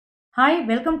Hi,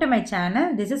 welcome to my channel.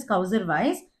 This is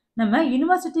Kauserwise. நம்ம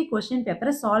university question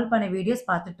பேப்பரை solve பண்ண videos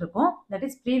பார்த்துட்டு இருக்கோம். That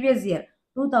is previous year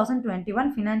 2021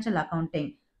 financial accounting.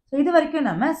 So இது வரைக்கும்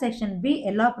நம்ம செக்ஷன் பி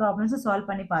எல்லா ப்ராப்ளம்ஸும் சால்வ்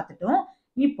பண்ணி பார்த்துட்டோம்.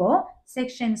 இப்போ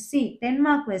செக்ஷன் சி 10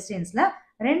 மார்க் கொஸ்டின்ஸ்ல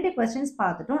 2 கொஸ்டின்ஸ்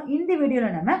பார்த்துட்டோம். இந்த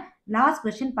வீடியோவில் நம்ம லாஸ்ட்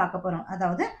கொஸ்டின் பார்க்க போறோம்.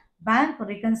 அதாவது பேங்க்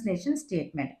ரெகன்சிலேஷன்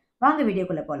ஸ்டேட்மெண்ட். வாங்க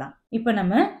வீடியோக்குள்ள போகலாம். இப்போ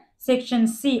நம்ம செக்ஷன்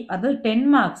சி அதாவது 10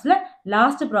 மார்க்ஸ்ல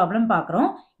லாஸ்ட் ப்ராப்ளம் பார்க்குறோம்.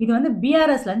 இது வந்து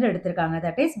BRS ல இருந்து எடுத்திருக்காங்க.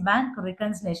 தட் இஸ் பேங்க்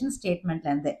ரெகன்சிலேஷன் ஸ்டேட்மெண்ட்ல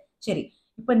இருந்து. சரி,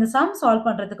 இப்போ இந்த சம் சால்வ்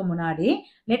பண்றதுக்கு முன்னாடி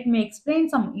let me explain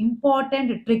some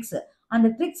important tricks. அந்த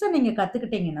ட்ரிக்ஸை நீங்க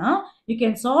கத்துக்கிட்டீங்கன்னா you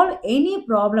can solve any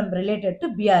problem related to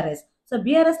BRS. So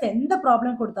BRSல எந்த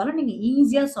ப்ராப்ளம் கொடுத்தாலும் நீங்க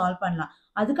ஈஸியா சால்வ் பண்ணலாம்.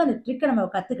 அதுக்கு அந்த ட்ரிக்கை நம்ம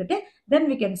கத்துக்கிட்டு then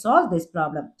we can solve this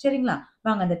problem. சரிங்களா,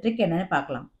 வாங்க அந்த ட்ரிக் என்னன்னு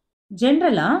பார்க்கலாம்.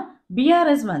 ஜென்ரலா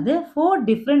BRS வந்து 4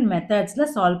 டிஃப்ரெண்ட் மெத்தட்ஸ்ல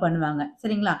சால்வ் பண்ணுவாங்க.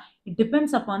 சரிங்களா, it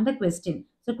depends upon the question.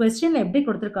 So கொஸ்டின்ல எப்படி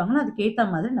கொடுத்துருக்காங்களோ அதுக்கு ஏற்ற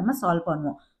மாதிரி நம்ம சால்வ்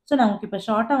பண்ணுவோம். ஸோ நான் உங்களுக்கு இப்போ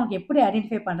ஷார்ட்டாக உங்களுக்கு எப்படி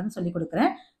ஐடென்டிஃபை பண்ணுறதுன்னு சொல்லி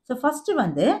கொடுக்குறேன். ஸோ ஃபர்ஸ்ட்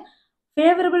வந்து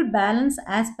favourable balance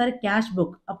as per cash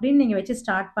book அப்படின்னு நீங்கள் வச்சு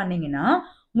ஸ்டார்ட் பண்ணீங்கன்னா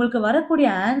உங்களுக்கு வரக்கூடிய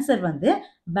ஆன்சர் வந்து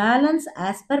பேலன்ஸ்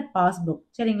ஆஸ் பர் பாஸ்புக்.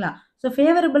 சரிங்களா, ஸோ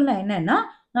ஃபேவரபிள்னா என்னன்னா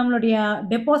நம்மளுடைய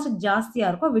டெபாசிட்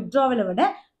ஜாஸ்தியாக இருக்கும், வித்ட்ராவலை விட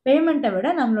பேமெண்ட்டை விட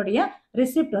நம்மளுடைய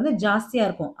ரிசிப்ட் வந்து ஜாஸ்தியாக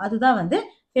இருக்கும். அதுதான் வந்து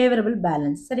ஃபேவரபிள்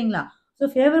பேலன்ஸ். சரிங்களா, so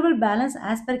favourable balance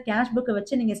as per cash புக்கை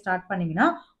வச்சு நீங்கள் ஸ்டார்ட் பண்ணீங்கன்னா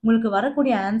உங்களுக்கு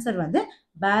வரக்கூடிய ஆன்சர் வந்து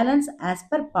balance as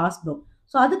per passbook.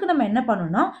 So அதுக்கு நம்ம என்ன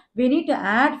பண்ணணும்னா we need to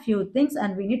add few things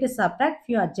and we need to subtract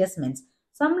few adjustments.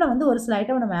 சம்மில் வந்து ஒரு சில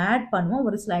ஐட்டம் நம்ம ஆட் பண்ணுவோம்,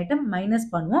 ஒரு சில ஐட்டம் மைனஸ்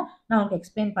பண்ணுவோம். நான் உங்களுக்கு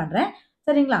எக்ஸ்பிளைன் பண்ணுறேன்.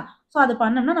 சரிங்களா, ஸோ அது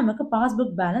பண்ணோம்னா நமக்கு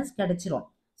பாஸ்புக் பேலன்ஸ் கிடைச்சிரும்.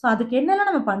 ஸோ அதுக்கு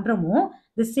என்னெல்லாம் நம்ம பண்ணுறோமோ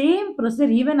the same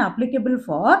procedure even applicable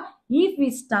for if we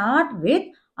start with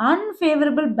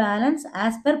unfavorable balance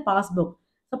as per passbook.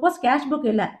 Suppose cash book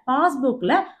இல்லை,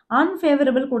 பாஸ்புக்கில்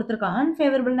அன்ஃபேவரபிள் கொடுத்துருக்காங்க.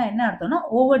 அன்ஃபேவரபிள்னா என்ன அர்த்தம்னா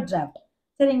ஓவர் டிராஃப்ட்.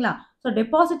 சரிங்களா, ஸோ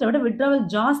டெபாசிட்டை விட விட்ராவல்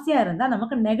ஜாஸ்தியாக இருந்தால்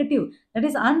நமக்கு negative that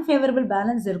is unfavourable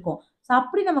balance இருக்கும். ஸோ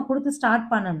அப்படி நம்ம கொடுத்து ஸ்டார்ட்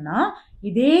பண்ணோம்னா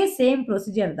இதே சேம்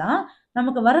ப்ரொசீஜர் தான்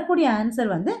நமக்கு வரக்கூடிய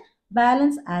ஆன்சர் வந்து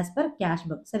balance as per cash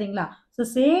book. சரிங்களா, so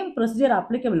same procedure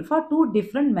applicable for 2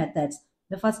 different methods.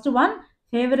 The first one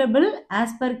favorable as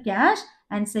per cash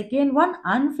and second one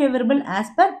unfavorable as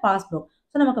per passbook.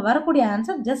 So நமக்கு வரக்கூடிய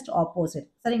answer just opposite.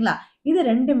 சரிங்களா, இது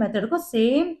 2 மெத்தடுக்கும்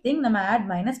same thing நம்ம add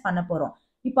minus பண்ண போறோம்.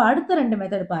 இப்போ அடுத்த 2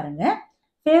 மெத்தட் பாருங்க.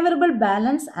 Favourable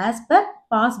balance as per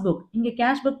passbook. இங்க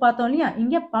கேஷ் புக் பார்த்தோம் இல்லையா,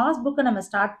 இங்க பாஸ்புக்கை நம்ம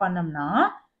ஸ்டார்ட் பண்ணோம்னா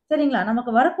சரிங்களா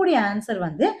நமக்கு வரக்கூடிய ஆன்சர்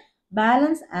வந்து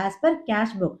balance as per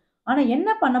cash book. ஆனா என்ன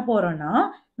பண்ண போறோம்னா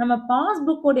நம்ம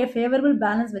பாஸ்புக்கோடைய ஃபேவரபிள்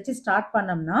பேலன்ஸ் வச்சு ஸ்டார்ட்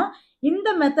பண்ணோம்னா இந்த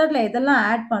மெத்தட்ல எதெல்லாம்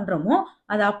ஆட் பண்றோமோ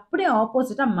அதை அப்படியே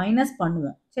ஆப்போசிட்டா மைனஸ்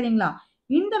பண்ணுவோம். சரிங்களா,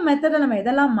 இந்த மெத்தட்ல நம்ம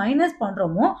எதெல்லாம் மைனஸ்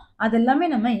பண்றோமோ அது எல்லாமே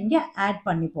நம்ம இங்க ஆட்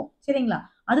பண்ணிப்போம். சரிங்களா,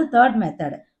 அது third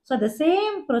method. So the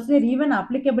same procedure even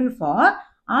applicable for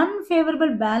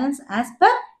unfavorable balance as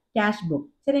per cash book.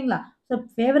 சரிங்களா, so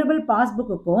favourable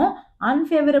பாஸ்புக்குக்கும்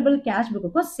unfavourable cash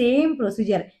புக்குக்கும் same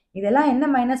procedure. இதெல்லாம் என்ன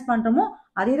மைனஸ் பண்றோமோ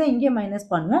அதே தான் இங்கே மைனஸ்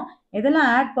பண்ணுவோம், எதெல்லாம்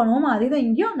ஆட் பண்ணுவோமோ அதே தான்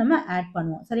இங்கேயும் நம்ம ஆட்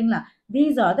பண்ணுவோம். சரிங்களா,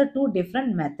 these are the 2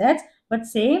 different methods but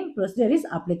same procedure is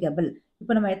applicable.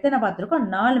 இப்போ நம்ம எத்தனை பார்த்துருக்கோம்,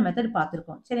 4 மெத்தட்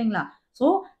பார்த்துருக்கோம். சரிங்களா, ஸோ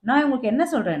நான் உங்களுக்கு என்ன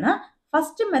சொல்றேன்னா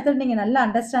ஃபர்ஸ்ட் மெத்தட் நீங்க நல்லா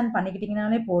அண்டர்ஸ்டாண்ட்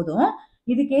பண்ணிக்கிட்டீங்கனாலே போதும்.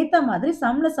 இதுக்கேற்ற மாதிரி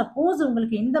சம்ல சப்போஸ்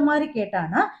உங்களுக்கு இந்த மாதிரி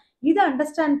கேட்டானா இதை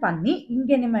அண்டர்ஸ்டாண்ட் பண்ணி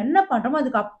இங்க நம்ம என்ன பண்றோமோ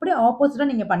அதுக்கு அப்படியே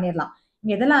ஆப்போசிட்டா நீங்க பண்ணிடலாம்.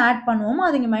 இங்க எதெல்லாம் ஆட் பண்ணுவோமோ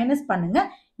அதை இங்க மைனஸ் பண்ணுங்க,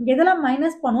 இங்க எதெல்லாம்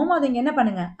மைனஸ் பண்ணுவோமோ அதை இங்க என்ன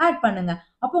பண்ணுங்க ஆட் பண்ணுங்க.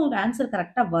 அப்போ உங்களுக்கு ஆன்சர்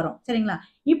கரெக்டா வரும். சரிங்களா,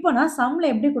 இப்போ நான் சம்ல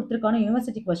எப்படி கொடுத்துருக்கானோ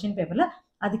யூனிவர்சிட்டி கொஸ்டின் பேப்பர்ல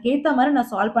அதுக்கேற்ற மாதிரி நான்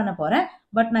சால்வ் பண்ண போறேன்.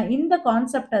 பட் நான் இந்த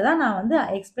கான்செப்டை தான் நான் வந்து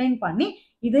எக்ஸ்பிளைன் பண்ணி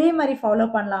இதே மாதிரி ஃபாலோ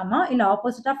பண்ணலாமா இல்ல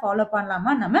ஆப்போசிட்டா ஃபாலோ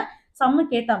பண்ணலாமா நம்ம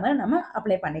சம்முக்கு ஏற்ற மாதிரி நம்ம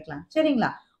அப்ளை பண்ணிக்கலாம்.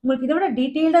 சரிங்களா, உங்களுக்கு இதை விட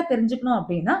டீட்டெயில்டாக தெரிஞ்சுக்கணும்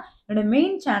அப்படின்னா என்னோட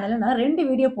மெயின் சேனலில் நான் 2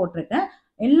 வீடியோ போட்டிருக்கேன்.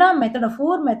 எல்லா மெத்தட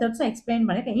 4 மெத்தட்ஸும் எக்ஸ்பிளைன்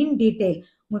பண்ணிருக்கேன் இன் டீட்டெயில்.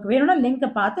 உங்களுக்கு வேணும்னா லிங்கை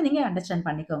பார்த்து நீங்கள் அண்டர்ஸ்டாண்ட்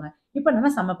பண்ணிக்கோங்க. இப்போ நம்ம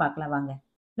சம்ம பார்க்கலாம் வாங்க.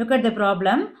 Look at the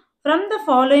problem. From the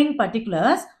following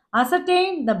particulars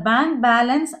ascertain the bank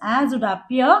balance as would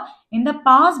appear in the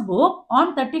passbook on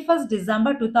 31st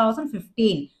December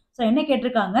 2015. So என்ன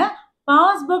கேட்டிருக்காங்க,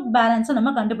 பாஸ்புக் பேலன்ஸை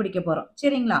நம்ம கண்டுபிடிக்க போறோம்.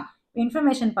 சரிங்களா,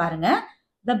 இன்ஃபர்மேஷன் பாருங்க.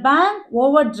 The bank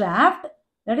overdraft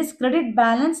that is credit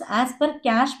balance as per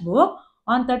cash book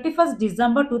on 31st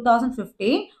December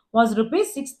 2015 was rupees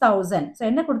 6,000. So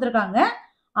என்ன கொடுத்துருக்காங்க,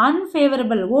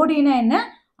 unfavorable ஓடினா என்ன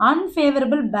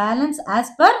unfavorable balance as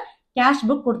per cash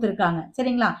book கொடுத்துருக்காங்க.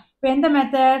 சரிங்களா, இப்போ எந்த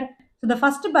மெத்தட், ஸோ the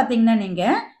first பார்த்தீங்கன்னா நீங்க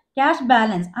கேஷ்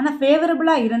பேலன்ஸ் ஆனால்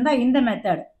ஃபேவரபிளா இருந்தா இந்த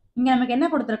மெத்தட். இங்க நமக்கு என்ன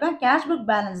கொடுத்துருக்கான் கேஷ் புக்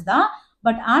பேலன்ஸ் தான்,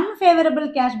 பட் அன்ஃபேவரபிள்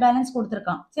கேஷ் பேலன்ஸ்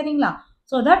கொடுத்துருக்கான். சரிங்களா,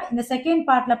 ஸோ தட் இந்த செகண்ட்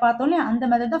பார்ட்ல பார்த்தோன்னே அந்த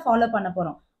மெத்தட் தான் ஃபாலோ பண்ண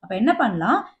போறோம். அப்போ என்ன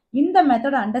பண்ணலாம், இந்த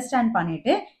மெத்தட் அண்டர்ஸ்டாண்ட்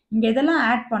பண்ணிட்டு இங்க எதெல்லாம்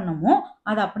ஆட் பண்ணுமோ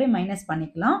அதை அப்படியே மைனஸ்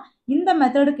பண்ணிக்கலாம். இந்த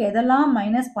மெத்தடுக்கு எதெல்லாம்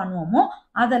மைனஸ் பண்ணுவோமோ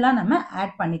அதெல்லாம் நம்ம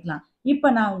ஆட் பண்ணிக்கலாம். இப்போ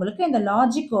நான் உங்களுக்கு இந்த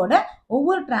லாஜிக்கோட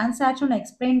ஒவ்வொரு டிரான்சாக்ஷன்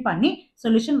எக்ஸ்பிளைன் பண்ணி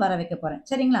சொல்யூஷன் வர வைக்க போறேன்.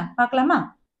 சரிங்களா, பார்க்கலாமா?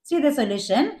 See the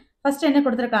solution. ஃபர்ஸ்ட் என்ன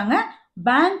கொடுத்திருக்காங்க?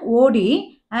 பேங்க் ஓடி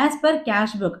as per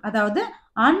cash book, அதாவது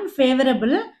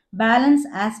unfavorable balance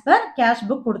as per cash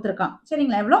book கொடுத்திருக்கான்.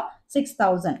 சரிங்களா, எவ்வளோ?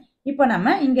 6000. இப்போ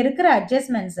நம்ம இங்க இருக்கிற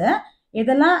அட்ஜஸ்ட்மெண்ட்ஸ்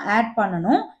எதெல்லாம் ஆட்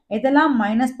பண்ணணும் எதெல்லாம்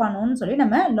மைனஸ் பண்ணணும்னு சொல்லி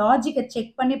நம்ம லாஜிக்கை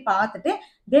செக் பண்ணி பார்த்துட்டு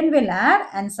then we'll add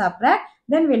and subtract,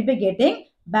 then we'll be getting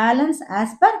balance as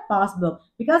per passbook,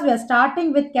 because we are starting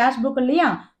with cash book இல்லையா?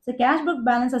 So cash book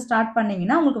balance start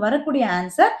பண்ணீங்கன்னா உங்களுக்கு வரக்கூடிய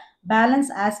answer balance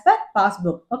as per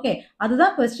passbook. Okay,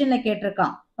 அதுதான் क्वेश्चनல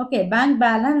கேட்டிருக்கான். Okay, bank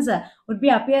balance would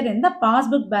be appear in the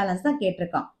passbook balance தான்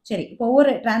கேட்டிருக்கான். சரி, இப்போ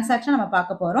ஒவ்வொரு டிரான்சாக்ஷன் நம்ம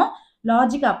பார்க்க போறோம்.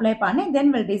 லாஜிக் அப்ளை பண்ணி then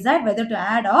we'll decide whether to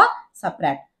add or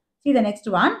subtract. See the next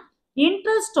one.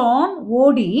 Interest on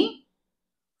OD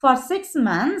for 6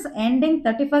 months ending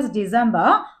 31st December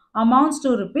amounts to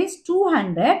rupees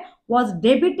 200 was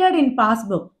debited in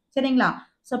passbook. சரிங்களா,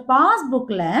 ஸோ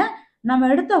பாஸ்புக்கில் நம்ம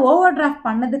எடுத்த over draft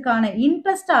பண்ணதுக்கான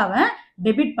interest அவன்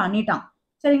debit பண்ணிட்டான்.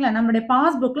 சரிங்களா, நம்மளுடைய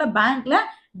பாஸ்புக்கில் பேங்க்ல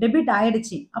debit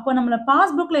ஆயிடுச்சு. அப்போ நம்மளோட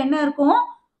பாஸ்புக்கில் என்ன இருக்கும்?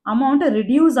 அமௌண்ட்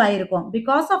ரிடியூஸ் ஆயிருக்கும்.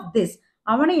 பிகாஸ் ஆஃப் திஸ்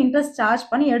அவனே இன்ட்ரெஸ்ட் சார்ஜ்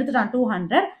பண்ணி எடுத்துட்டான்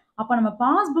 200. அப்போ நம்ம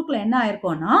பாஸ்புக்கில் என்ன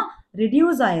ஆயிருக்கும்னா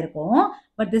ரிடியூஸ் ஆயிருக்கும்.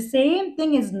 But the same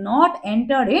thing is not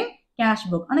entered in cash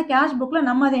book. ஆனால் கேஷ் புக்கில்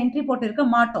நம்ம அதை என்ட்ரி போட்டு இருக்க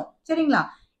மாட்டோம். சரிங்களா,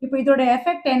 இப்போ இதோட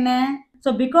எஃபெக்ட் என்ன?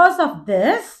 ஸோ பிகாஸ் ஆஃப்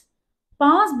திஸ்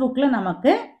பாஸ்புக்கில்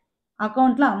நமக்கு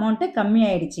அக்கௌண்ட்ல அமௌண்ட் கம்மி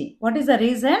ஆயிடுச்சு. What is the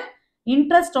reason?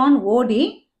 Interest on ஓடி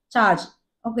சார்ஜ்.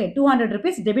 ஓகே, 200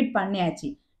 rupees டெபிட் பண்ணியாச்சு.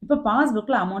 இப்போ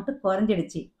பாஸ்புக்கில் அமௌண்ட்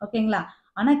குறைஞ்சிடுச்சு. ஓகேங்களா,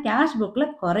 ஆனால் கேஷ்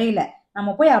புக்கில் குறையல. நம்ம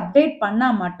போய் அப்டேட்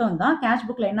பண்ணால் மட்டும்தான் கேஷ்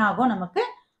புக்கில் என்ன ஆகும்? நமக்கு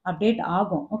அப்டேட்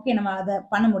ஆகும். ஓகே, நம்ம அதை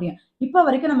பண்ண முடியும். இப்போ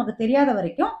வரைக்கும் நமக்கு தெரியாத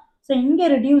வரைக்கும் ஸோ இங்கே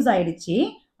ரிடியூஸ் ஆயிடுச்சு,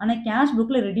 ஆனால் கேஷ்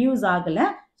புக்கில் ரிடியூஸ் ஆகலை.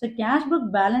 So cash book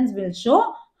balance will show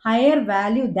higher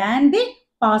value than the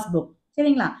passbook.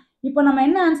 சரிங்களா, இப்போ நம்ம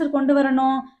என்ன ஆன்சர் கொண்டு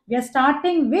வரணும்? we are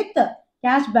starting with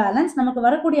cash balance. நமக்கு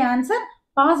வரக்கூடிய ஆன்சர்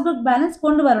பாஸ்புக் பேலன்ஸ்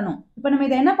கொண்டு வரணும். இப்போ நம்ம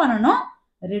இதை என்ன பண்ணணும்?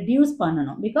 ரெடியூஸ்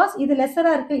பண்ணணும். பிகாஸ் இது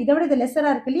லெஸரா இருக்கு, இதை விட இது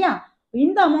லெஸரா இருக்கு இல்லையா?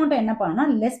 இந்த அமௌண்ட்டை என்ன பண்ணணும்?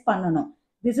 லெஸ் பண்ணணும்.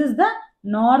 This is the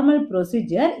normal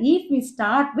procedure if we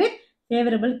start with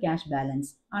favourable cash balance.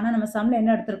 ஆனால் நம்ம சம்ல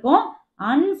என்ன எடுத்திருக்கோம்?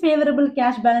 அன்ஃபேவரபிள்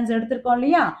கேஷ் பேலன்ஸ் எடுத்திருக்கோம்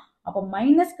இல்லையா? அப்போ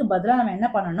மைனஸ்க்கு பதிலாக நம்ம என்ன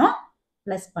பண்ணணும்?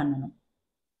 பிளஸ் பண்ணணும்.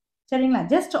 சரிங்களா,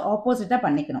 ஜஸ்ட் ஆப்போசிட்டா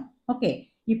பண்ணிக்கணும். ஓகே,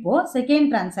 இப்போ செகண்ட்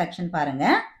டிரான்சாக்ஷன் பாருங்க.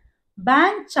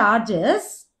 Bank charges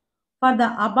for the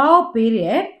above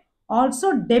period also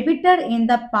debited in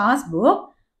the passbook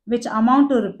which amount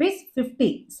to rupees 50.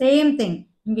 Same thing,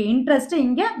 இங்க இன்ட்ரெஸ்ட்,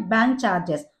 இங்க bank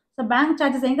charges. So bank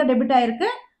charges எங்க டெபிட் ஆயிருக்கு?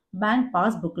 பேங்க்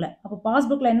பாஸ்புக்ல. அப்போ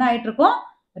பாஸ்புக்ல என்ன ஆயிட்டு இருக்கும்?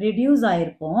 ரெடியூஸ்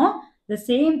ஆயிருக்கும். The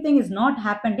same thing is not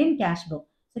happened in cash book.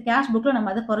 So cash புக்ல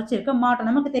நம்ம அதை குறைச்சிருக்க மாட்டோம்,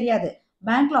 நமக்கு தெரியாது.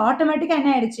 பேங்க்ல ஆட்டோமேட்டிக்கா என்ன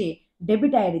ஆயிடுச்சு?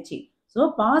 டெபிட் ஆயிடுச்சு. ஸோ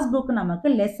பாஸ்புக் நமக்கு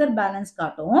லெஸர் பேலன்ஸ்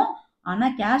காட்டும்,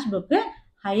 ஆனால் கேஷ் புக்கு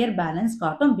ஹையர் பேலன்ஸ்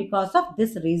காட்டும் பிகாஸ் ஆஃப்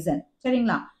திஸ் ரீசன்.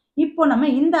 சரிங்களா, இப்போ நம்ம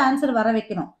இந்த ஆன்சர் வர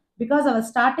வைக்கணும். Because our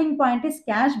starting point is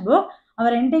cash book,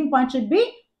 our ending point should be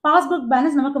passbook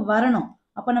balance நமக்கு வரணும்.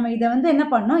 அப்போ நம்ம இதை வந்து என்ன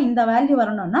பண்ணணும்? இந்த வேல்யூ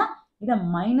வரணும்னா இதை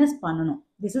மைனஸ் பண்ணணும்.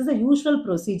 This is the usual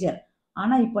procedure.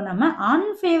 ஆனால் இப்போ நம்ம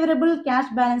அன்ஃபேவரபிள்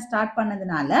கேஷ் பேலன்ஸ் ஸ்டார்ட்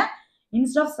பண்ணதுனால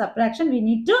instead of subtraction we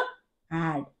need to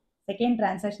add. Second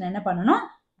transaction என்ன பண்ணணும்?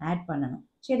 ஆட் பண்ணணும்.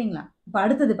 சரிங்களா, இப்போ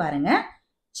அடுத்தது பாருங்க.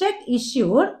 Check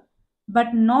issued but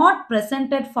not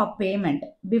presented for payment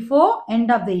before end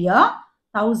of the year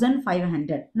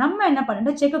 1500. நம்ம என்ன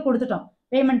பண்ணிட்டோம்? செக்கை கொடுத்துட்டோம்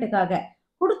பேமெண்ட்டுக்காக.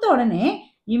 கொடுத்த உடனே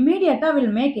இம்மீடியட்டா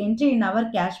will make entry in our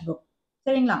cash book.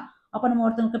 சரிங்களா, அப்போ நம்ம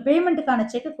ஒருத்தவங்களுக்கு பேமெண்ட்டுக்கான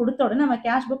செக்கை கொடுத்த உடனே நம்ம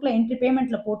கேஷ் புக்ல என்ட்ரி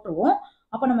பேமெண்ட்ல போட்டுருவோம்.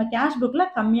 அப்போ நம்ம கேஷ் புக்ல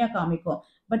கம்மியா காமிக்கும்.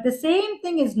 But the same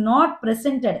thing is not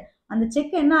presented. அந்த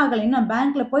செக் என்ன ஆகலை, இன்னும்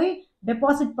பேங்க்ல போய்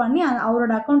டெபாசிட் பண்ணி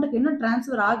அவரோட அக்கௌண்ட்டுக்கு இன்னும்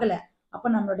டிரான்ஸ்ஃபர் ஆகலை. அப்போ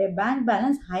நம்மளுடைய பேங்க்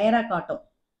பேலன்ஸ் ஹையரா காட்டும்.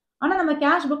 ஆனால் நம்ம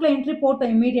கேஷ் புக்ல என்ட்ரி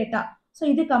போட்டோம் இம்மீடியட்டா, ஸோ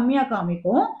இது கம்மியாக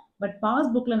காமிக்கும். பட்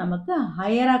பாஸ்புக்ல நமக்கு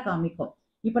ஹையரா காமிக்கும்.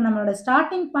 இப்போ நம்மளோட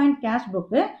ஸ்டார்டிங் பாயிண்ட் கேஷ்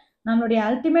புக்கு, நம்மளுடைய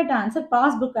அல்டிமேட் ஆன்சர்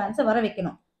பாஸ்புக் ஆன்சர் வர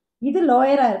வைக்கணும். இது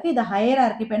லோயரா இருக்கு, இது ஹையரா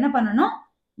இருக்கு. இப்போ என்ன பண்ணணும்?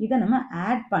 இதை நம்ம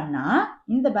ஆட் பண்ணா,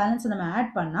 இந்த பேலன்ஸை நம்ம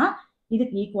ஆட் பண்ணா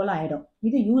இதுக்கு ஈக்குவலா ஆயிடும்.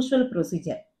 இது யூஷுவல்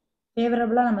ப்ரொசீஜர்.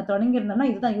 ஃபேவரபிளா நம்ம தொடங்கி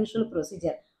இருந்தோம்னா இதுதான் யூஷுவல்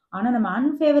ப்ரொசீஜர். ஆனால் நம்ம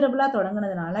அன்ஃபேவரபிளா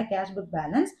தொடங்கினதுனால கேஷ் புக்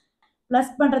பேலன்ஸ்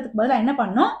பிளஸ் பண்றதுக்கு பதிலாக என்ன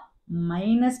பண்ணணும்?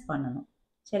 மைனஸ் பண்ணணும்.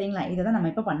 சரிங்களா, இதை தான் நம்ம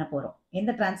இப்போ பண்ண போறோம்.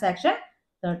 எந்த டிரான்சாக்ஷன்?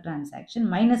 தேர்ட் டிரான்சாக்ஷன்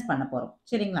மைனஸ் பண்ண போறோம்.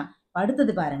 சரிங்களா,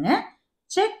 அடுத்தது பாருங்க.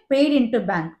 Check paid into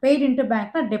bank. Paid into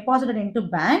பேங்க்னா deposited into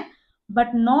bank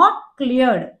but not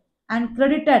cleared and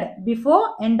credited before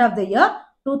end of the year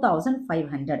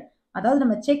 2500. அதாவது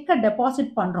நம்ம செக்கை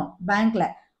டெபாசிட் பண்றோம் பேங்க்ல.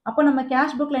 அப்போ நம்ம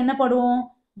கேஷ் புக்ல என்ன போடுவோம்?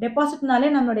 டெபாசிட்னாலே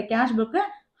நம்மளுடைய கேஷ் புக்கு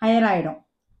ஹையர் ஆயிடும்.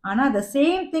 ஆனா the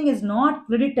same thing is not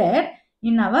credited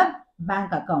in our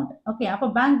bank account. Okay, அப்போ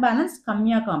பேங்க் பேலன்ஸ்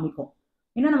கம்மியா காமிக்கும்.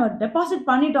 இன்னும் நம்ம டெபாசிட்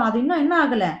பண்ணிட்டோம், அது இன்னும் என்ன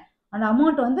ஆகல, அந்த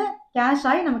அமௌண்ட் வந்து கேஷ்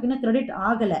ஆகி நமக்கு இன்னும் கிரெடிட்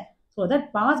ஆகல. ஸோ தட்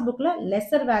பாஸ்புக்ல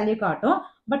லெஸ்ஸர் வேல்யூ காட்டும்.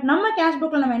 பட் நம்ம கேஷ்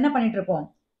புக்ல நம்ம என்ன பண்ணிட்டு இருப்போம்?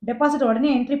 டெபாசிட் உடனே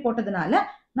என்ட்ரி போட்டதுனால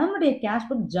நம்மளுடைய கேஷ்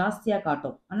புக் ஜாஸ்தியா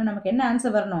காட்டும். ஆனா நமக்கு என்ன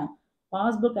ஆன்சர் வரணும்?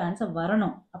 பாஸ்புக் ஆன்சர்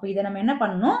வரணும். அப்போ இதை நம்ம என்ன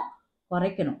பண்ணணும்?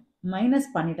 குறைக்கணும். மைனஸ்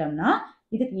பண்ணிட்டோம்னா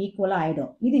இதுக்கு ஈக்குவலா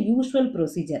ஆயிடும். இது யூஷுவல்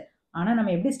ப்ரொசீஜர். ஆனா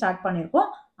நம்ம எப்படி ஸ்டார்ட் பண்ணிருக்கோம்?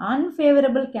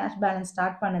 அன்ஃபேவரபிள் கேஷ் பேலன்ஸ்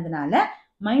ஸ்டார்ட் பண்ணதுனால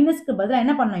மைனஸ்க்கு பதிலாக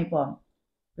என்ன பண்ணணும்? இப்போ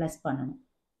பிளஸ் பண்ணணும்.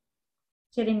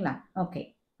 சரிங்களா? ஓகே,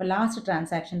 இப்போ லாஸ்ட்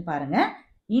டிரான்சாக்ஷன் பாருங்க.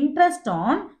 Interest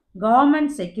on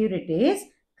government securities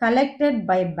collected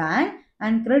by bank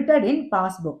and credited in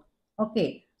passbook. Okay,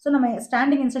 so நம்ம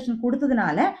ஸ்டாண்டிங் இன்ஸ்ட்ரக்ஷன்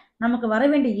கொடுத்ததுனால நமக்கு வர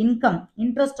வேண்டிய income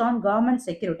interest on government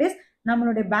securities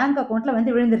நம்மளுடைய பேங்க் அக்கௌண்ட்ல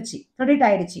வந்து விழுந்துருச்சு, கிரெடிட்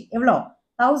ஆயிடுச்சு. எவ்வளோ?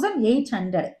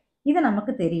 1800. இது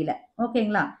நமக்கு தெரியல.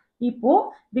 ஓகேங்களா? இப்போ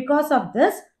பிகாஸ் ஆஃப்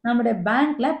திஸ் நம்மளுடைய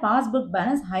பேங்க்ல பாஸ்புக்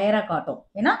பேலன்ஸ் ஹையரா காட்டும்.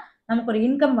 ஏன்னா நமக்கு ஒரு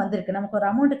இன்கம் வந்திருக்கு, நமக்கு ஒரு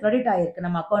அமௌண்ட் கிரெடிட் ஆயிருக்கு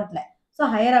நம்ம அக்கௌண்ட்ல. ஸோ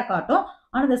ஹையரா காட்டும்.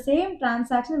 ஆனால் the same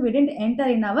transaction we didn't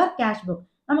enter in our cash book.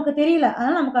 நமக்கு தெரியல,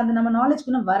 அதனால நமக்கு அந்த நம்ம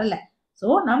நாலேஜ்க்கு இன்னும் வரல. ஸோ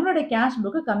நம்மளுடைய கேஷ்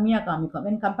புக்கு கம்மியாக காமிக்கும்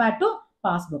when compared to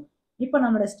பாஸ்புக். இப்போ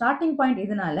நம்மளுடைய ஸ்டார்டிங் பாயிண்ட்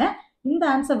இதனால இந்த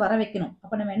ஆன்சர் வர வைக்கணும்.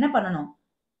 அப்போ நம்ம என்ன பண்ணணும்?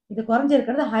 இது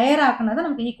குறைஞ்சிருக்கிறது ஹையர் ஆக்குனா தான்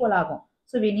நமக்கு ஈக்குவல் ஆகும்.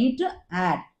 So we need to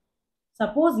add.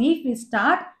 Suppose if we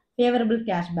start favorable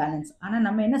cash balance, ஆனால்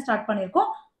நம்ம என்ன ஸ்டார்ட் பண்ணியிருக்கோம்?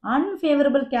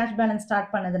 unfavorable cash balance ஸ்டார்ட்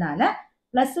பண்ணதுனால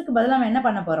பிளஸுக்கு பதிலாக நம்ம என்ன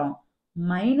பண்ண போறோம்?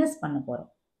 மைனஸ் பண்ண போறோம்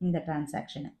இந்த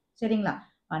டிரான்சாக்ஷனை. சரிங்களா?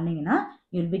 பண்ணீங்கன்னா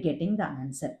you'll be getting the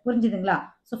answer. புரிஞ்சுதுங்களா?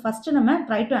 ஸோ ஃபர்ஸ்ட் நம்ம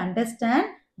try to understand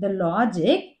the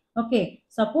logic. Okay,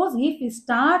 suppose if we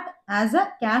start as a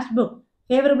cash book,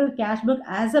 favorable cash book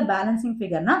as a balancing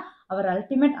figure na our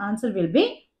ultimate answer will be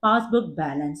passbook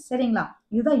balance. சரிங்களா?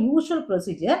 இதுதான் usual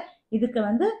procedure. இதுக்கு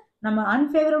வந்து நம்ம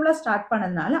அன்ஃபேவரபிளா start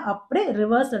பண்ணதுனால அப்படியே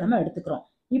ரிவர்ஸ்ல நம்ம எடுத்துக்கிறோம்.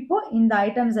 இப்போ இந்த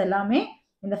ஐட்டம்ஸ் எல்லாமே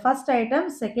இந்த first item,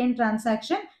 second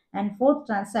transaction and fourth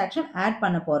transaction add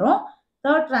பண்ண போறோம்.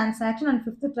 Third transaction and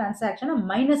fifth டிரான்சாக்ஷனை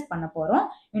minus பண்ண போறோம்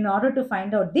in order to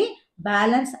find out the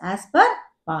balance as per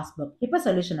passbook. இப்போ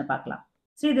சொல்யூஷனை பார்க்கலாம்.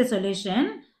 See the solution.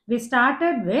 We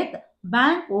started with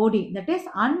bank OD, that is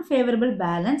unfavorable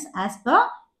balance as per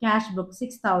cash book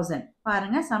 6000.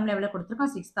 பாருங்க சம்ல எவ்வளவு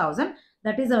கொடுத்திருக்கோம்? 6000.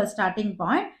 That is our starting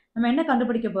point. நம்ம என்ன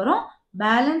கண்டுபிடிக்க போறோம்?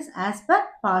 Balance as per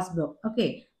passbook. Okay,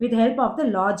 with help of the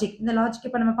logic. இந்த logic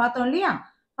இப்ப நம்ம பார்த்தோம் இல்லையா?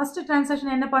 ஃபர்ஸ்ட்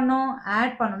டிரான்சாக்ஷன் என்ன பண்ணோம்?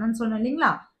 ஆட் பண்ணணும்னு சொன்னோம்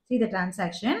இல்லைங்களா? See the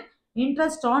transaction.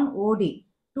 Interest on OD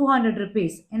 200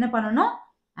 rupees. என்ன பண்ணணும்?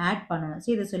 ஆட் பண்ணணும்.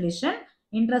 See the solution.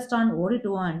 Interest on OD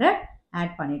 200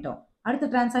 add பண்ணிட்டோம். அடுத்த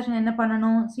டிரான்சாக்ஷன் என்ன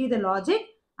பண்ணணும்? See the logic.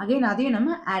 அகைன் அதையும்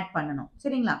நம்ம ஆட் பண்ணணும்.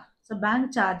 சரிங்களா? So bank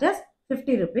charges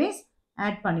 50 rupees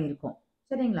add பண்ணியிருக்கோம்.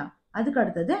 சரிங்களா? அதுக்கு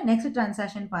அடுத்தது நெக்ஸ்ட்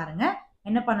டிரான்சாக்ஷன் பாருங்க.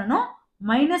 என்ன பண்ணணும்?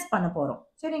 மைனஸ் பண்ண போறோம்.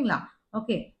 சரிங்களா?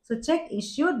 Okay, so check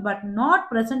issued but not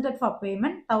presented for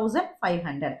payment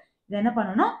 1500. இது என்ன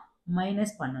பண்ணணும்?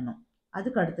 மைனஸ் பண்ணணும்.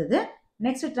 அதுக்கு அடுத்தது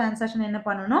நெக்ஸ்ட் டிரான்சாக்ஷன் என்ன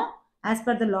பண்ணணும்? As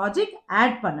per the logic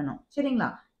add பண்ணணும். சரிங்களா?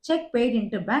 Check paid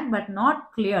into bank but not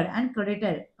cleared and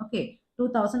credited. Okay,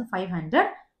 2500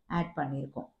 add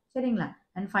பண்ணியிருக்கோம். சரிங்களா?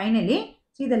 And finally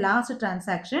see the last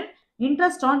transaction.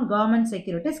 Interest on government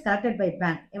securities collected by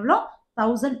bank எவ்வளோ?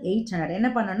 1800. என்ன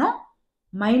பண்ணணும்?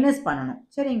 Minus பண்ணணும்.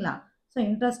 சரிங்களா? So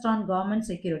interest on government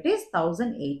securities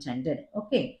 1800.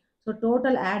 Okay, so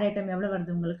total add item எவ்வளோ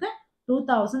வருது உங்களுக்கு?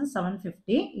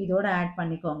 2750. இதோட ஆட்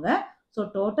பண்ணிக்கோங்க. So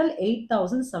total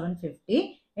 8750.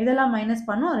 இதெல்லாம் மைனஸ்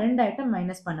பண்ணோம். ரெண்டு ஐட்டம்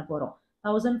மைனஸ் பண்ண போகிறோம்.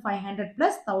 1500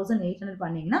 plus 1800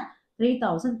 பண்ணீங்கன்னா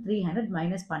 3300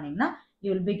 மைனஸ் பண்ணீங்கன்னா you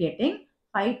will be getting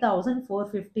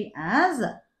 5450 as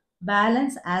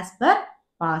balance as per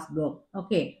passbook.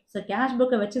 Okay, so cash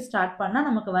book வச்சு ஸ்டார்ட் பண்ணா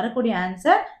நமக்கு வரக்கூடிய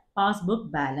answer passbook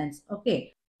balance. Okay,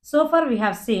 so far we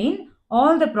have seen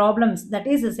all the problems, that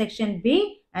is section B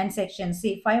and section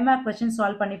C. 5 mark questions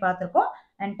solve பண்ணி பார்த்திருக்கோம்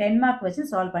and 10 mark questions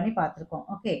solve பண்ணி பார்த்திருக்கோம்.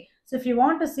 Okay, so if you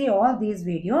want to see all these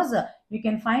videos, you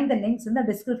can find the links in the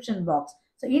description box.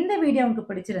 So இந்த video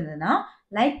உங்களுக்கு பிடிச்சிருந்ததுன்னா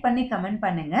like பண்ணி comment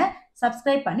பண்ணுங்க,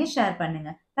 subscribe பண்ணி ஷேர் பண்ணுங்க.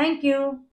 Thank you.